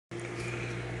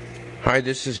Hi,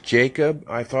 this is Jacob.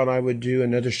 I thought I would do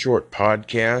another short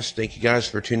podcast. Thank you guys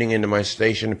for tuning into my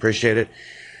station. Appreciate it.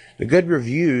 The good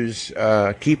reviews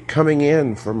keep coming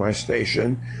in for my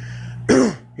station.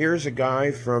 Here's a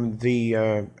guy from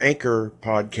the Anchor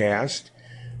podcast,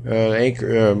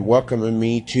 Anchor welcoming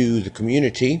me to the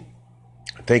community.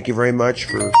 Thank you very much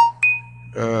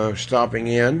for stopping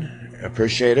in.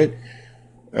 Appreciate it.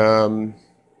 And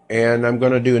I'm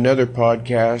going to do another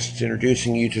podcast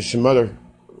introducing you to some other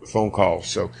phone calls.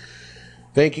 So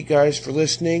thank you guys for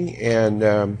listening,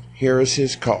 and here is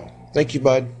his call. Thank you,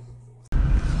 bud.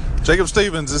 Jacob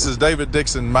Stevens, this is David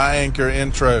Dixon, my Anchor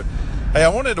intro. Hey, I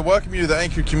wanted to welcome you to the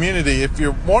Anchor community. If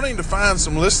you're wanting to find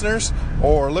some listeners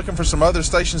or looking for some other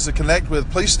stations to connect with,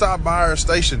 please stop by our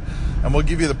station and we'll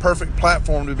give you the perfect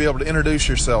platform to be able to introduce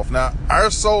yourself. Now, our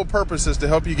sole purpose is to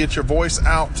help you get your voice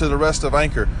out to the rest of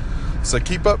Anchor. So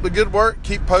keep up the good work,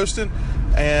 keep posting,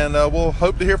 and we'll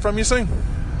hope to hear from you soon.